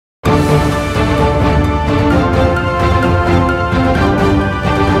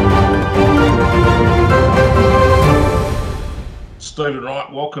Stephen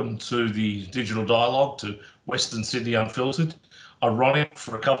Wright, welcome to the Digital Dialogue to Western Sydney Unfiltered. Ironic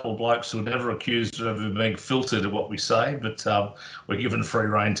for a couple of blokes who are never accused of ever being filtered in what we say, but we're given free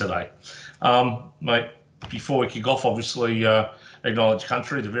rein today. Mate, before we kick off, obviously acknowledge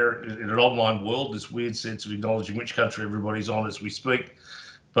country. In an online world, this weird sense of acknowledging which country everybody's on as we speak,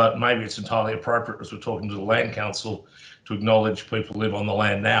 but maybe it's entirely appropriate as we're talking to the Land Council to acknowledge people who live on the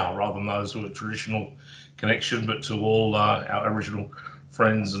land now rather than those who are traditional connection, but to all our Aboriginal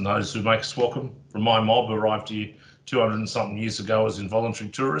friends and those who make us welcome. From my mob who arrived here 200 and something years ago as involuntary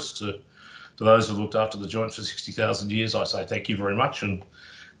tourists to those who looked after the joint for 60,000 years, I say thank you very much and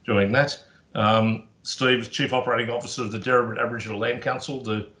doing that. Steve, Chief Operating Officer of the Darebin Aboriginal Land Council,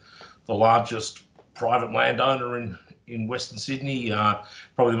 the largest private landowner in Western Sydney,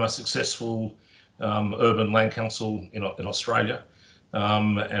 probably the most successful urban land council in Australia.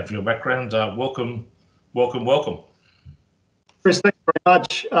 And from your background, welcome. Chris, thank you very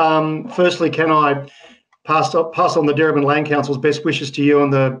much. Firstly, can I pass on the Darebin Land Council's best wishes to you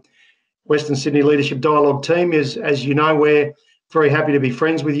and the Western Sydney Leadership Dialogue team. As you know, we're very happy to be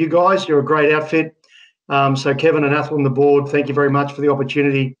friends with you guys. You're a great outfit. So Kevin and Athel on the board, thank you very much for the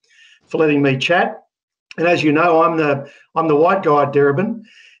opportunity for letting me chat. And as you know, I'm the white guy at Darebin,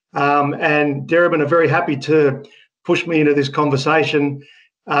 and Darebin are very happy to push me into this conversation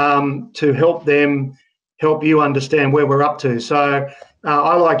to help you understand where we're up to. So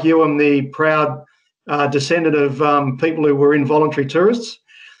I, like you, am the proud descendant of people who were involuntary tourists.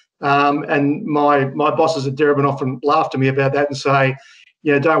 And my bosses at Darebin often laugh at me about that and say,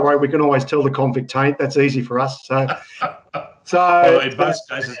 yeah, don't worry, we can always tell the convict taint. That's easy for us. So well, in both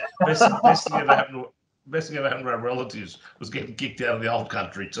cases, best thing ever happened to our relatives was getting kicked out of the old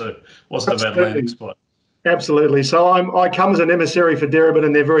country too. Wasn't about land exploit. Absolutely. So I come as an emissary for Darebin,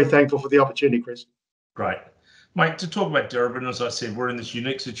 and they're very thankful for the opportunity, Chris. Great. Mate, to talk about Darebin, as I said, we're in this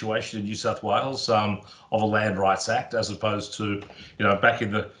unique situation in New South Wales of a Land Rights Act, as opposed to, back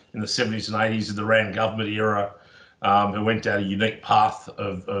in the 70s and 80s in the Rand government era, who went down a unique path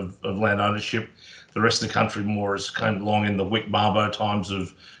of land ownership. The rest of the country more has came along in the Wick-Marbo times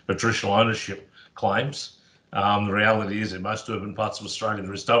of traditional ownership claims. The reality is in most urban parts of Australia,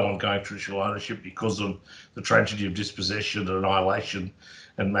 there is no ongoing traditional ownership because of the tragedy of dispossession and annihilation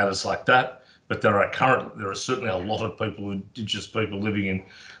and matters like that. But there are certainly a lot of people, Indigenous people living in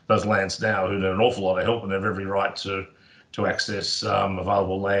those lands now who need an awful lot of help and have every right to access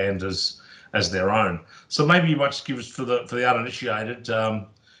available land as their own. So maybe you might just give us for the uninitiated,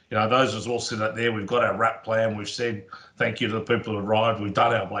 those of us all sit up there, we've got our RAP plan, we've said thank you to the people who arrived, we've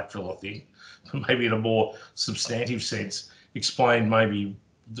done our blackfella thing. Maybe in a more substantive sense, explain maybe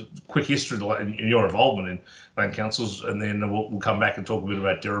the quick history in your involvement in land councils, and then we'll come back and talk a bit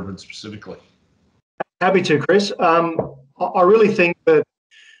about Darebin specifically. Happy to, Chris. I really think that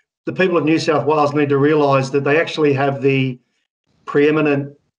the people of New South Wales need to realise that they actually have the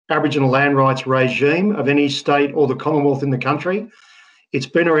preeminent Aboriginal land rights regime of any state or the Commonwealth in the country. It's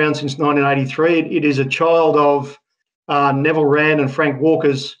been around since 1983. It is a child of Neville Rand and Frank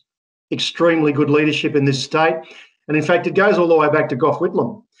Walker's extremely good leadership in this state. And in fact, it goes all the way back to Gough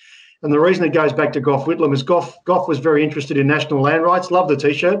Whitlam. And the reason it goes back to Gough Whitlam is Gough was very interested in national land rights, loved the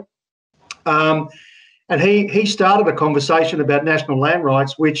T-shirt. And he started a conversation about national land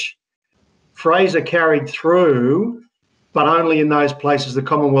rights, which Fraser carried through, but only in those places the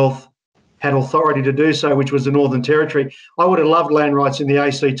Commonwealth had authority to do so, which was the Northern Territory. I would have loved land rights in the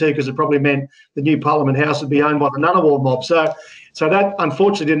ACT because it probably meant the new Parliament House would be owned by the Ngunnawal mob. So that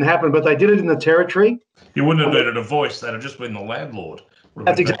unfortunately didn't happen, but they did it in the Territory. You wouldn't have needed a voice; they'd have just been the landlord.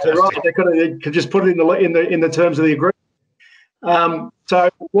 That's exactly right. They could just put it in the terms of the agreement. So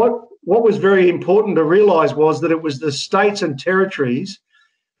what was very important to realise was that it was the states and territories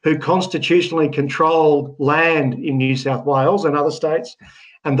who constitutionally controlled land in New South Wales and other states,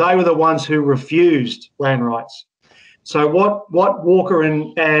 and they were the ones who refused land rights. So what Walker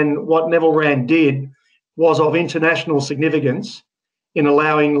and what Neville Rand did was of international significance in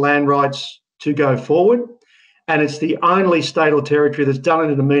allowing land rights to go forward, and it's the only state or territory that's done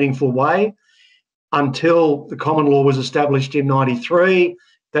it in a meaningful way until the common law was established in 93.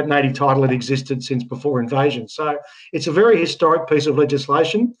 That native title had existed since before invasion. So it's a very historic piece of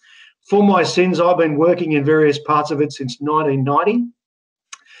legislation. For my sins, I've been working in various parts of it since 1990.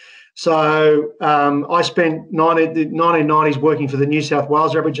 So I spent the 1990s working for the New South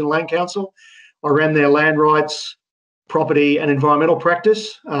Wales Aboriginal Land Council. I ran their land rights, property and environmental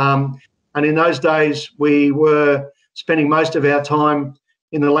practice. And in those days, we were spending most of our time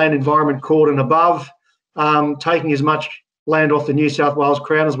in the Land Environment Court and above, taking as much land off the New South Wales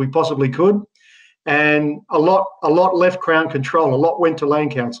Crown as we possibly could. and a lot left Crown control. A lot went to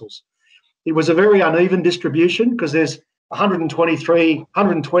land councils. It was a very uneven distribution because there's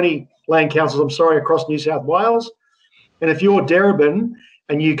 120 land councils, across New South Wales. And if you're Darebin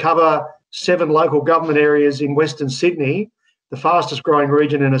and you cover 7 local government areas in Western Sydney, the fastest growing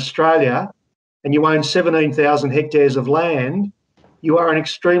region in Australia, and you own 17,000 hectares of land, you are an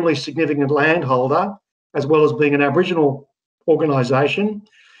extremely significant landholder, as well as being an Aboriginal organisation.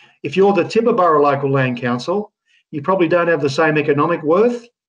 If you're the Tibooburra Local Land Council, you probably don't have the same economic worth,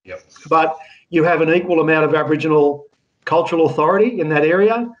 but you have an equal amount of Aboriginal cultural authority in that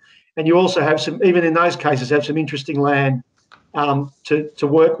area. And you also have some, even in those cases, have some interesting land to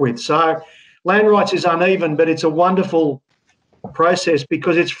work with. So land rights is uneven, but it's a wonderful process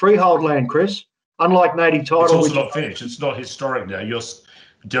because it's freehold land, Chris, unlike native title. It's also not finished. It's not historic now.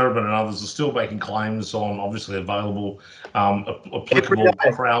 Darebin and others are still making claims on obviously available, applicable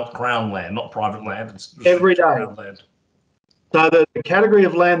crown land, not private land. It's every day. Crown land. So the category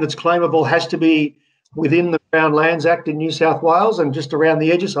of land that's claimable has to be within the Crown Lands Act in New South Wales and just around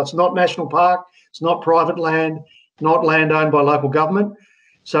the edges. So it's not national park, it's not private land, not land owned by local government.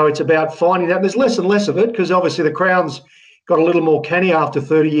 So it's about finding that. There's less and less of it because obviously the Crown's got a little more canny after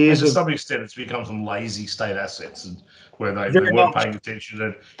 30 years. And to some extent, it's become some lazy state assets, and where they weren't paying attention.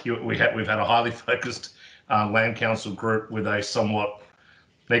 And we've had a highly focused land council group with a somewhat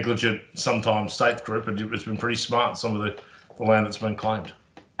negligent, sometimes state group, and it's been pretty smart, some of the land that's been claimed.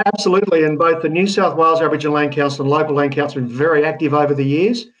 Absolutely, and both the New South Wales Aboriginal Land Council and local land council have been very active over the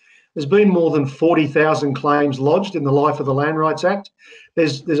years. There's been more than 40,000 claims lodged in the life of the Land Rights Act.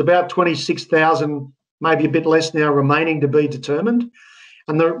 There's about 26,000, maybe a bit less now, remaining to be determined.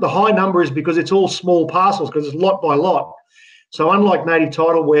 And the high number is because it's all small parcels, because it's lot by lot. So unlike native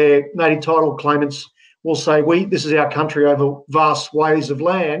title, where native title claimants will say, this is our country over vast swathes of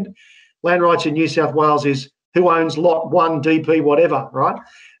land, land rights in New South Wales is who owns lot 1, DP, whatever, right?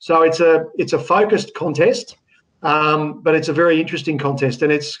 So it's a focused contest, but it's a very interesting contest,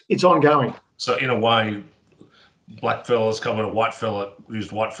 and it's ongoing. So in a way, black fellas covered a white fella,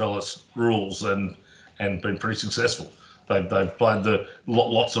 used white fellas rules and been pretty successful. They've played the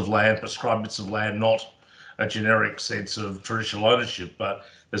lots of land, prescribed bits of land, not a generic sense of traditional ownership, but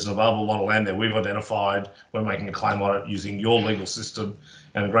there's an available lot of land there we've identified. We're making a claim on it using your legal system,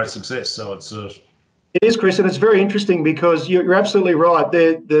 and a great success. So it is, Chris, and it's very interesting because you're absolutely right.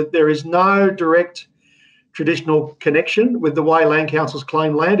 There is no direct traditional connection with the way land councils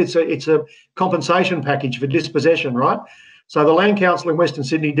claim land. It's a compensation package for dispossession, right? So the Land Council in Western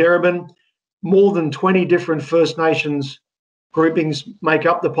Sydney, Darebin, more than 20 different First Nations groupings make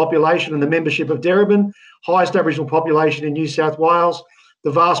up the population and the membership of Darebin, highest Aboriginal population in New South Wales,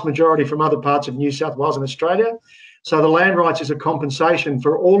 the vast majority from other parts of New South Wales and Australia. So the land rights is a compensation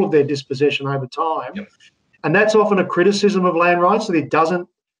for all of their dispossession over time. Yep. And that's often a criticism of land rights, that it doesn't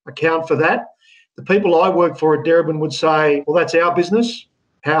account for that. The people I work for at Darebin would say, well, that's our business,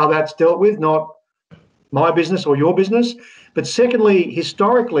 how that's dealt with, not my business or your business. But secondly,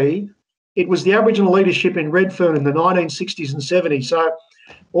 historically, it was the Aboriginal leadership in Redfern in the 1960s and 70s. So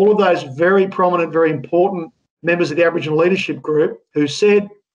all of those very prominent, very important members of the Aboriginal leadership group who said...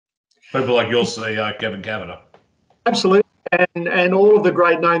 People like your CEO, Kevin Kavanagh. Absolutely. And all of the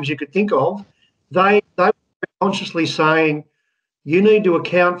great names you could think of, they were consciously saying, you need to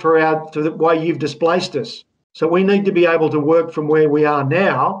account for the way you've displaced us. So we need to be able to work from where we are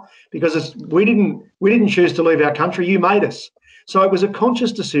now, because we didn't choose to leave our country, you made us. So it was a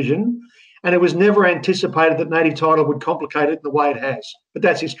conscious decision, and it was never anticipated that native title would complicate it in the way it has. But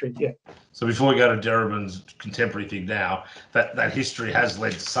that's history, yeah. So before we go to Darebin's contemporary thing now, that history has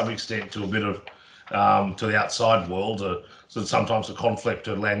led to some extent to a bit of to the outside world, so sometimes a conflict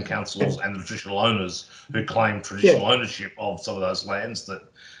of land councils and the traditional owners who claim traditional ownership of some of those lands.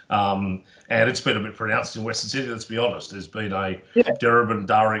 And it's been a bit pronounced in Western Sydney. Let's be honest. There's been a Darebin,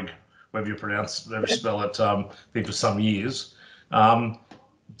 Darrig, whatever you spell it, thing for some years.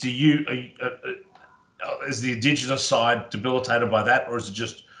 Is the Indigenous side debilitated by that, or is it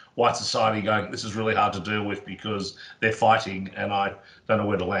just white society going, this is really hard to deal with because they're fighting and I don't know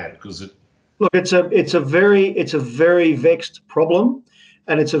where to land? Look, it's a very vexed problem,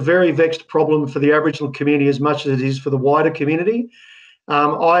 and it's a very vexed problem for the Aboriginal community as much as it is for the wider community.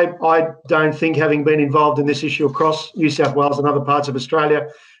 I don't think, having been involved in this issue across New South Wales and other parts of Australia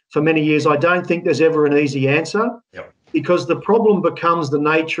for many years, I don't think there's ever an easy answer, because the problem becomes the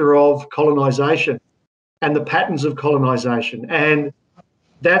nature of colonisation and the patterns of colonisation, and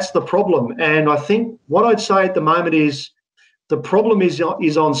that's the problem. And I think what I'd say at the moment is, the problem is on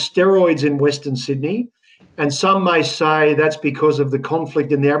steroids in Western Sydney, and some may say that's because of the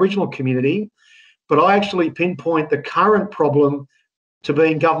conflict in the Aboriginal community. but I actually pinpoint the current problem to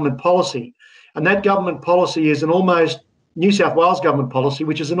being government policy. And that government policy is New South Wales government policy,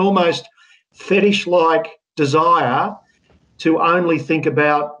 which is an almost fetish-like desire to only think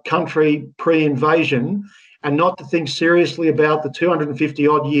about country pre-invasion and not to think seriously about the 250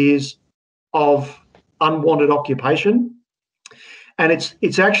 odd years of unwanted occupation. And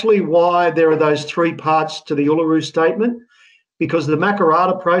it's actually why there are those three parts to the Uluru Statement, because the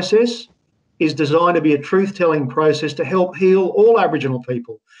Makarrata process is designed to be a truth-telling process to help heal all Aboriginal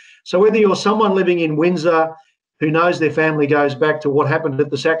people. So whether you're someone living in Windsor who knows their family goes back to what happened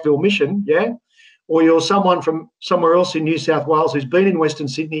at the Sackville Mission, yeah, or you're someone from somewhere else in New South Wales who's been in Western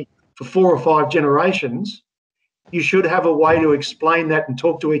Sydney for 4 or 5 generations, you should have a way to explain that and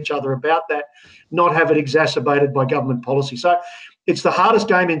talk to each other about that, not have it exacerbated by government policy. So it's the hardest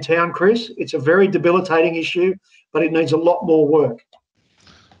game in town, Chris. It's a very debilitating issue, but it needs a lot more work.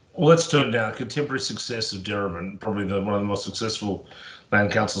 Well, let's turn now. Contemporary success of Darebin, probably one of the most successful land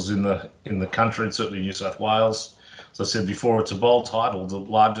councils in the country, and certainly New South Wales. As I said before, it's a bold title, the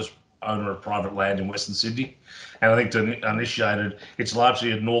largest owner of private land in Western Sydney. And I think to initiate it, it's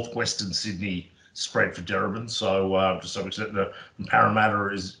largely a northwestern Sydney spread for Darebin. So to some extent,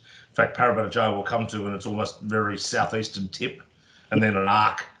 Parramatta is, in fact, Parramatta Jail will come to, and it's almost very southeastern tip, and then an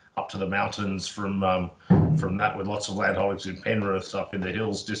arc up to the mountains from that, with lots of landholdings in Penrith, up in the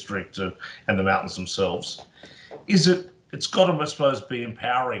Hills district, and the mountains themselves. It's got to, I suppose, be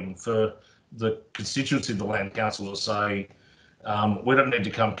empowering for the constituency of the Land Council to say, we don't need to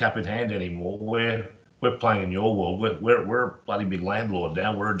come cap in hand anymore. We're playing in your world. We're a bloody big landlord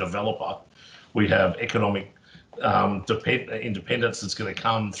now. We're a developer. We have economic independence that's going to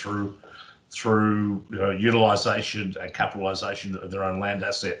come through utilisation and capitalisation of their own land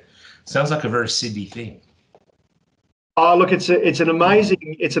asset. Sounds like a very Sydney thing. Oh, look, it's an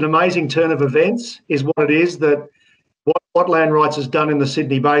amazing turn of events, is what it is. That what Land Rights has done in the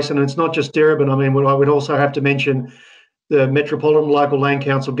Sydney Basin, and it's not just Darebin. I mean, I would also have to mention the Metropolitan Local Land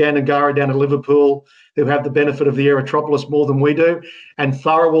Council, Gandangara down at Liverpool, who have the benefit of the Aerotropolis more than we do, and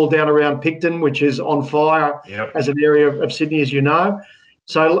Tharawal down around Picton, which is on fire as an area of Sydney, as you know.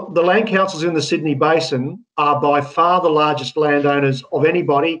 So the land councils in the Sydney Basin are by far the largest landowners of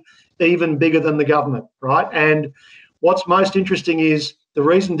anybody, even bigger than the government, right? And what's most interesting is the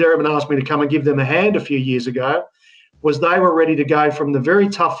reason Darebin asked me to come and give them a hand a few years ago was they were ready to go from the very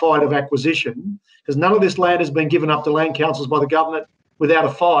tough fight of acquisition, because none of this land has been given up to land councils by the government without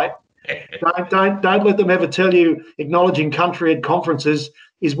a fight. Don't let them ever tell you acknowledging country at conferences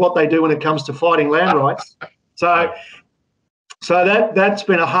is what they do when it comes to fighting land rights. So that's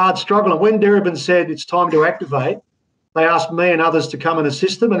been a hard struggle. And when Darebin said it's time to activate, they asked me and others to come and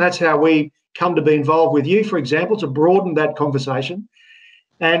assist them, and that's how we come to be involved with you, for example, to broaden that conversation.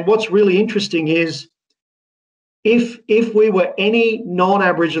 And what's really interesting is if we were any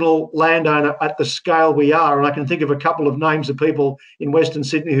non-Aboriginal landowner at the scale we are, and I can think of a couple of names of people in Western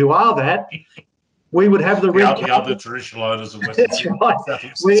Sydney who are that, we would have the other traditional owners of Western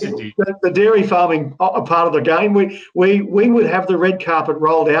Sydney. Right. The dairy farming part of the game, we would have the red carpet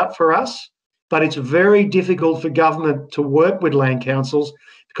rolled out for us, but it's very difficult for government to work with land councils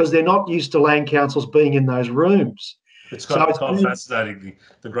because they're not used to land councils being in those rooms. It's kind of fascinating,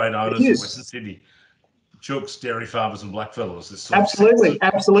 the great owners of Western Sydney. Chooks, dairy farmers, and blackfellas. This absolutely.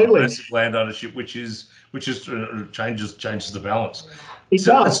 Massive land ownership, which changes the balance. It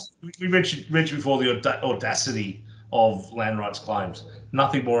does. We mentioned before the audacity of land rights claims.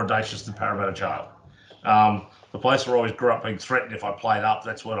 Nothing more audacious than Parramatta Jail. The place where I always grew up being threatened if I played up,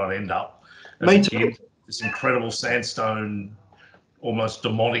 that's where I'd end up. Me too. This incredible sandstone, almost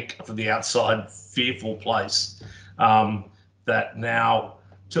demonic from the outside, fearful place that now.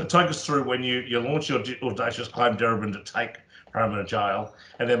 So take us through when you launch your audacious claim, Darebin, to take Parramatta Jail,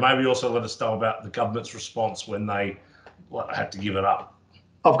 and then maybe also let us know about the government's response when they had to give it up.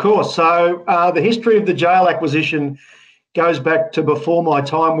 Of course. So the history of the jail acquisition goes back to before my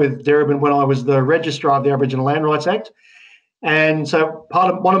time with Darebin, when I was the registrar of the Aboriginal Land Rights Act. And so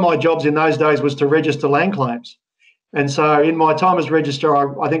one of my jobs in those days was to register land claims. And so in my time as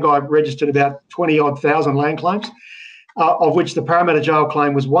registrar, I think I registered about 20,000 land claims. Of which the Parramatta Jail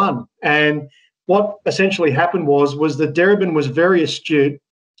claim was one. And what essentially happened was that Darebin was very astute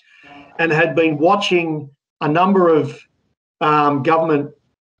and had been watching a number of government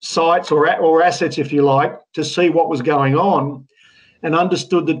sites or assets, if you like, to see what was going on, and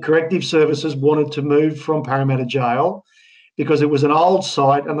understood that corrective services wanted to move from Parramatta Jail because it was an old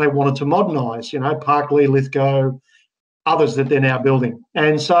site and they wanted to modernise, Parklea, Lithgow, others that they're now building.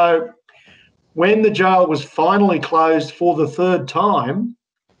 And so when the jail was finally closed for the third time,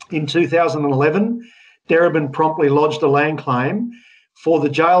 in 2011, Darebin promptly lodged a land claim for the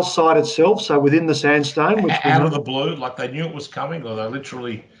jail site itself, so within the sandstone. Which out of the blue, like they knew it was coming, or they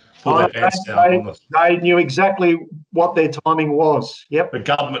literally pulled Oh, their pants down on the... They knew exactly what their timing was. Yep. The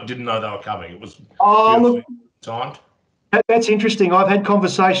government didn't know they were coming. It was Look, beautifully timed. That's interesting. I've had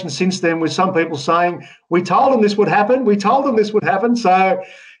conversations since then with some people saying, we told them this would happen. We told them this would happen. So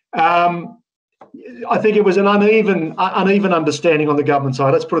I think it was an uneven understanding on the government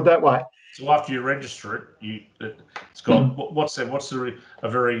side. Let's put it that way. So after you register it, it's got what's a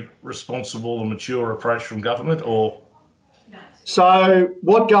very responsible and mature approach from government, or? So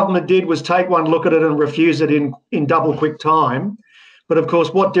what government did was take one look at it and refuse it in double quick time. But of course,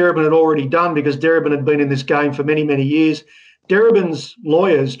 what Darebin had already done, because Darebin had been in this game for many, many years, Darebin's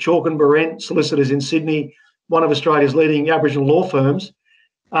lawyers, Chalk and Barrett solicitors in Sydney, one of Australia's leading Aboriginal law firms,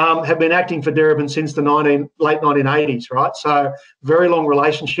 have been acting for Darebin since the late 1980s, right? So very long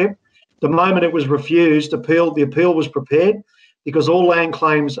relationship. The moment it was refused, the appeal was prepared, because all land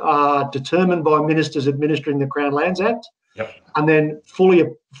claims are determined by ministers administering the Crown Lands Act, yep, and then fully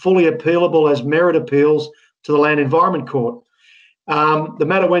appealable as merit appeals to the Land Environment Court. The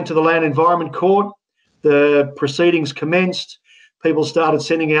matter went to the Land Environment Court. The proceedings commenced. People started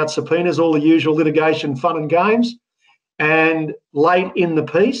sending out subpoenas, all the usual litigation fun and games. And late in the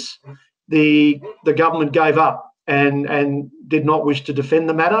piece, the government gave up and did not wish to defend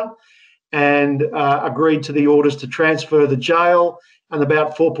the matter, and agreed to the orders to transfer the jail and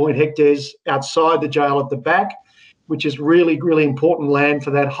about 4 hectares outside the jail at the back, which is really, really important land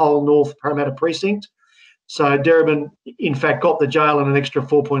for that whole North Parramatta precinct. So Darebin, in fact, got the jail and an extra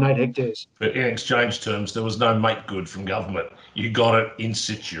 4.8 hectares. But in exchange terms, there was no make good from government. You got it in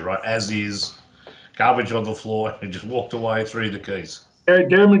situ, right? As is, garbage on the floor, and just walked away, threw the keys.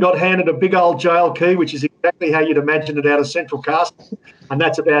 Darebin got handed a big old jail key, which is exactly how you'd imagine it out of Central Castle, and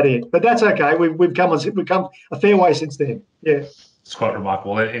that's about it. But that's okay. We've come a fair way since then. Yeah. It's quite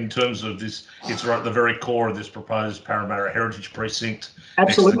remarkable. In terms of this, it's right at the very core of this proposed Parramatta Heritage Precinct.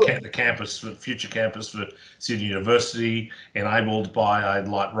 Absolutely. Next to the campus, future campus for Sydney University, enabled by a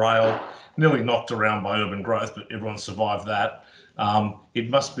light rail, nearly knocked around by urban growth, but everyone survived that. It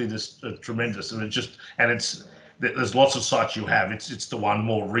must be this tremendous, and there's lots of sites you have. It's the one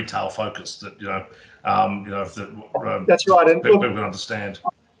more retail focused that that's right. And people can understand.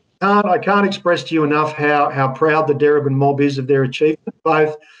 I can't express to you enough how proud the Darebin mob is of their achievement.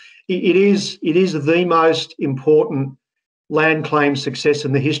 Both, it is the most important land claim success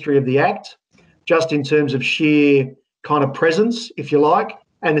in the history of the Act, just in terms of sheer kind of presence, if you like,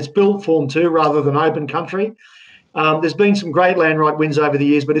 and it's built form too, rather than open country. There's been some great land right wins over the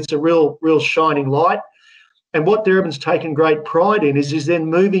years, but it's a real shining light. And what Darebin's taken great pride in is then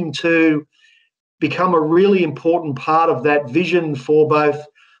moving to become a really important part of that vision for both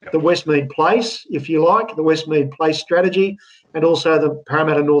the Westmead Place, if you like, the Westmead Place strategy, and also the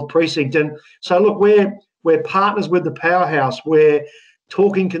Parramatta North Precinct. And so, look, we're partners with the powerhouse. We're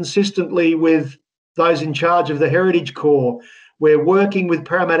talking consistently with those in charge of the Heritage Corps. We're working with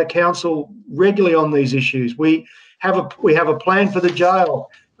Parramatta Council regularly on these issues. We have a plan for the jail.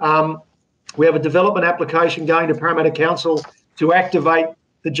 We have a development application going to Parramatta Council to activate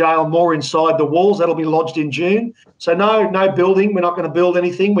the jail more inside the walls. That'll be lodged in June. So no building. We're not going to build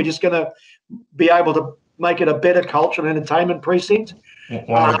anything. We're just going to be able to make it a better culture and entertainment precinct.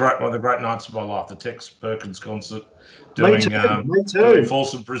 One of the great nights of my life, the Tex Perkins concert, Me too. doing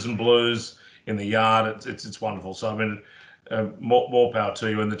Folsom Prison Blues in the yard. It's wonderful. So I mean, more power to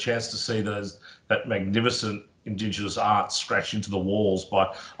you, and the chance to see that magnificent Indigenous art scratched into the walls by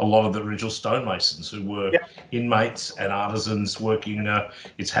a lot of the original stonemasons who were inmates and artisans working.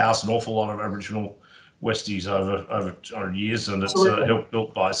 It's housed an awful lot of Aboriginal Westies over years, and it's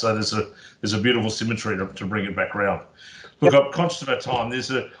built by. So there's a beautiful symmetry to bring it back around. Look, I'm conscious of our time. There's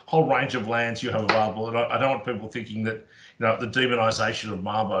a whole range of lands you have available, and I don't want people thinking that the demonisation of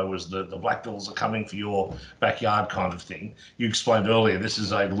Mabo was the black dollars are coming for your backyard kind of thing. You explained earlier this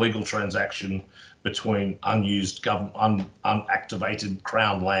is a legal transaction between unused unactivated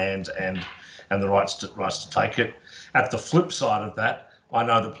Crown land and the rights to take it. At the flip side of that, I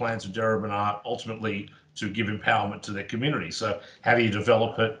know the plans of Darebin are ultimately to give empowerment to their community. So how do you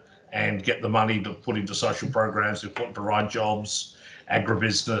develop it and get the money to put into social programs to provide jobs,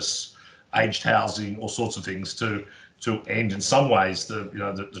 agribusiness, aged housing, all sorts of things to end in some ways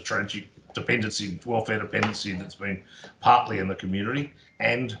the tragic dependency, welfare dependency that's been partly in the community,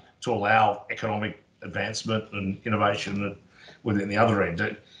 and to allow economic advancement and innovation within the other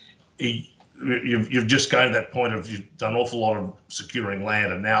end. You've just gone to that point of you've done an awful lot of securing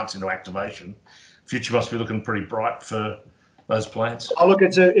land, and now it's into activation. Future must be looking pretty bright for those plants? Oh, look,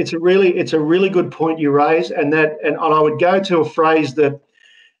 it's a really good point you raise, and I would go to a phrase that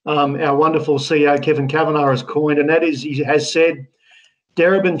our wonderful CEO Kevin Kavanagh has coined, and that is, he has said,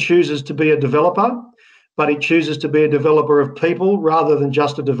 Darebin chooses to be a developer, but it chooses to be a developer of people rather than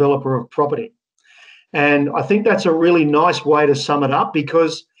just a developer of property. And I think that's a really nice way to sum it up,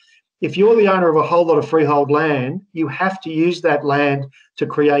 because if you're the owner of a whole lot of freehold land, you have to use that land to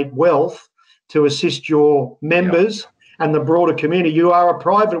create wealth, to assist your members and the broader community. You are a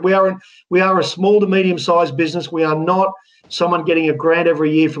private, we are a small to medium-sized business. We are not someone getting a grant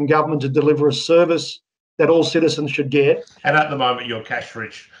every year from government to deliver a service that all citizens should get. And at the moment, you're cash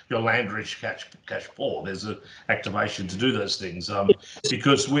rich, you're land rich, cash poor. There's an activation to do those things,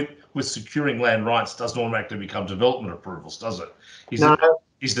 because with securing land rights doesn't automatically become development approvals, does it?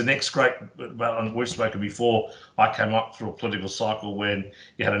 Is the next great, and we've spoken before, I came up through a political cycle when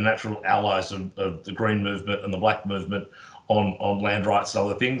you had a natural allies of the Green movement and the Black movement on land rights and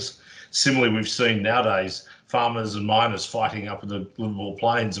other things. Similarly, we've seen nowadays farmers and miners fighting up in the Liverpool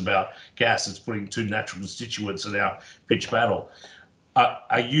Plains about gas. It's putting two natural constituents in our pitched battle.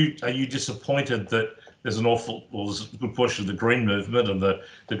 Are you disappointed that there's there's a good portion of the Green movement and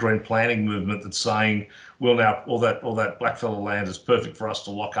the Green planning movement that's saying, well, now all that blackfellow land is perfect for us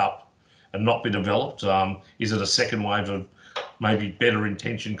to lock up and not be developed? Is it a second wave of maybe better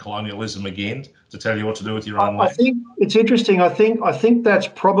intention colonialism again to tell you what to do with your own land? I think it's interesting. I think that's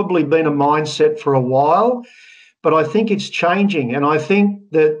probably been a mindset for a while, but I think it's changing, and I think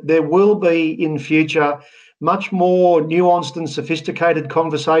that there will be in future much more nuanced and sophisticated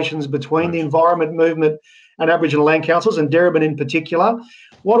conversations between the environment movement and Aboriginal land councils, and Darebin in particular.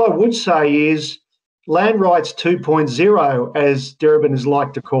 What I would say is land rights 2.0, as Darebin is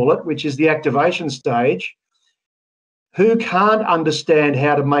like to call it, which is the activation stage. Who can't understand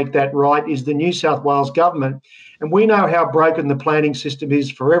how to make that right is the New South Wales government. And we know how broken the planning system is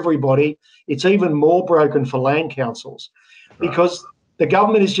for everybody. It's even more broken for land councils, because the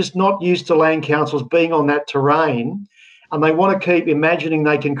government is just not used to land councils being on that terrain, and they want to keep imagining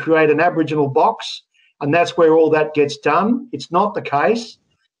they can create an Aboriginal box and that's where all that gets done. It's not the case.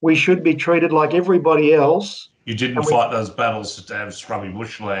 We should be treated like everybody else. You didn't fight those battles to have scrubby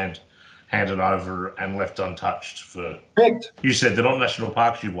bushland handed over and left untouched for. Correct. You said they're not national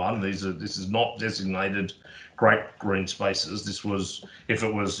parks you won. This is not designated great green spaces. This was, if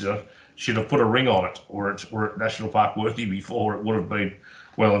it was, should have put a ring on it, or it's national park worthy before it would have been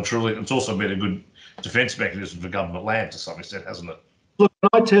well and truly. It's also been a good defence mechanism for government land to some extent, hasn't it? Look,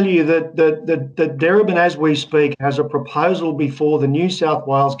 can I tell you that Darebin, as we speak, has a proposal before the New South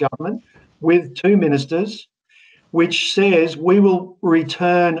Wales government with two ministers, which says we will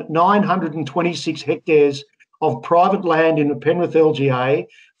return 926 hectares of private land in the Penrith LGA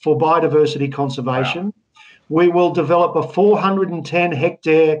for biodiversity conservation. Wow. We will develop a 410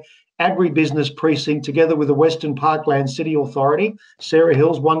 hectare agribusiness precinct together with the Western Parkland City Authority, Sarah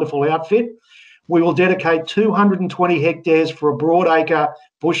Hill's wonderful outfit. We will dedicate 220 hectares for a broadacre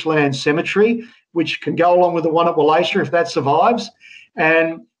bushland cemetery, which can go along with the one at Wallacia if that survives.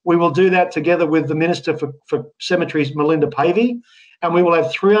 And we will do that together with the Minister for Cemeteries, Melinda Pavey, and we will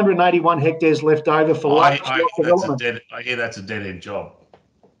have 381 hectares left over for development. I hear that's a dead-end job.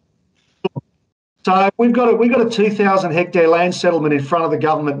 So we've got a 2,000 hectare land settlement in front of the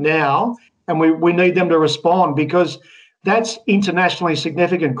government now, and we need them to respond, because that's internationally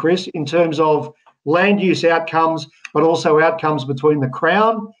significant, Chris, in terms of land use outcomes, but also outcomes between the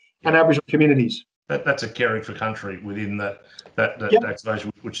Crown and Aboriginal communities. That's a caring for country within that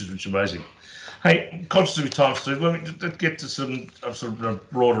activation, which is amazing. Hey, conscious of your time, Steve, let's get to some sort of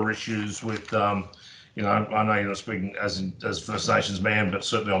broader issues with, I know you're not speaking as First Nations man, but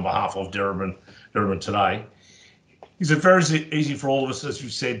certainly on behalf of Darebin today. Is it very easy for all of us, as you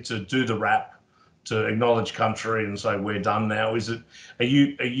said, to do the rap, to acknowledge country and say we're done now? Are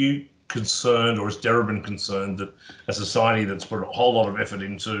you concerned, or is Darebin concerned, that a society that's put a whole lot of effort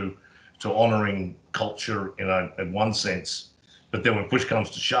into honouring culture in one sense, but then when push comes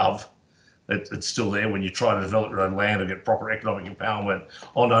to shove, it's still there when you try to develop your own land and get proper economic empowerment?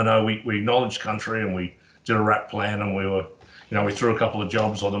 Oh no, we acknowledged country and we did a RAP plan and we threw a couple of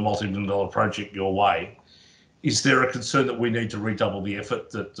jobs on a multi-million-dollar project your way. Is there a concern that we need to redouble the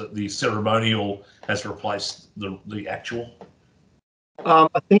effort, that the ceremonial has replaced the actual? I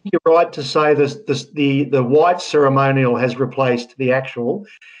think you're right to say the white ceremonial has replaced the actual.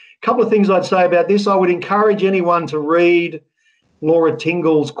 A couple of things I'd say about this. I would encourage anyone to read Laura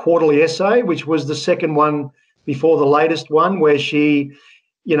Tingle's quarterly essay, which was the second one before the latest one, where she,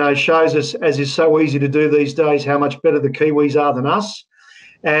 shows us, as is so easy to do these days, how much better the Kiwis are than us.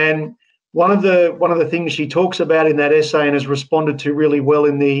 And one of the things she talks about in that essay and has responded to really well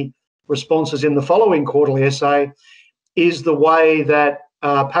in the responses in the following quarterly essay is the way that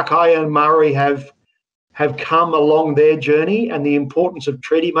Pakaya and Murray have come along their journey and the importance of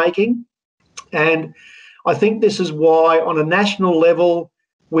treaty making. And I think this is why, on a national level,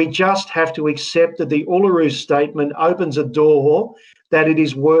 we just have to accept that the Uluru Statement opens a door that it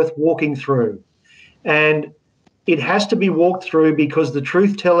is worth walking through. And it has to be walked through because the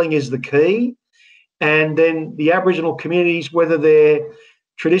truth-telling is the key. And then the Aboriginal communities, whether they're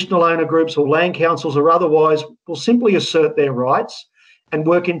traditional owner groups or land councils or otherwise, will simply assert their rights and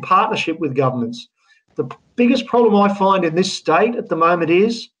work in partnership with governments. The biggest problem I find in this state at the moment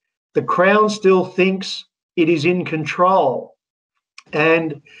is the Crown still thinks it is in control.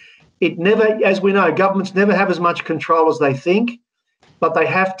 And it never, as we know, governments never have as much control as they think, but they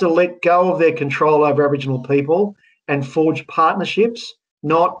have to let go of their control over Aboriginal people and forge partnerships,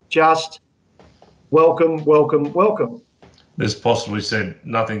 not just welcome, welcome, welcome. There's possibly said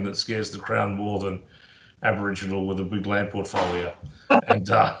nothing that scares the Crown more than Aboriginal with a big land portfolio. And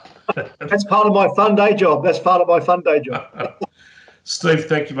that's part of my fun day job. That's part of my fun day job. Steve,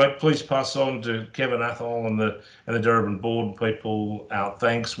 thank you, mate. Please pass on to Kevin Athol and the Darebin board people our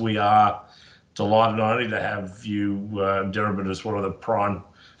thanks. We are delighted not only to have you, Darebin, as one of the prime,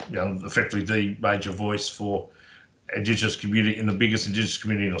 effectively the major voice for Indigenous community in the biggest Indigenous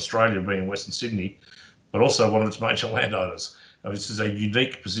community in Australia, being Western Sydney, but also one of its major landowners. This is a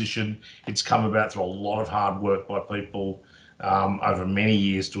unique position. It's come about through a lot of hard work by people over many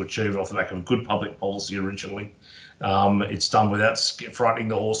years to achieve it off the back of good public policy originally. It's done without frightening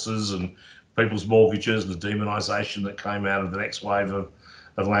the horses and people's mortgages, the demonisation that came out of the next wave of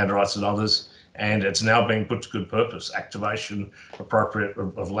land rights and others. And it's now being put to good purpose. Activation appropriate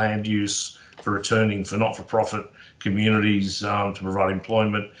of land use for returning for not-for-profit communities to provide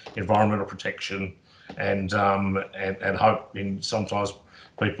employment, environmental protection, and hope in sometimes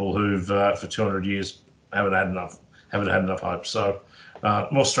people who've for 200 years haven't had enough hope. So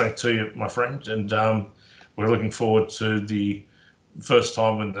more strength to you, my friend, and we're looking forward to the first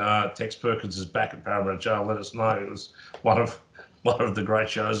time when Tex Perkins is back at Parramatta Jail. Let us know. It was one of the great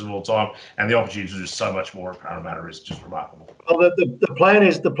shows of all time, and the opportunity to do so much more at Parramatta is just remarkable. Well, the plan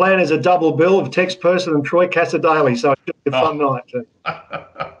is a double bill of Tex Person and Troy Casadale, so it should be a fun night too.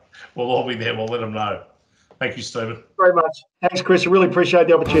 We'll all be there. We'll let them know. Thank you, Stephen. Very much. Thanks, Chris. I really appreciate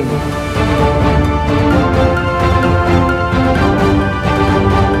the opportunity.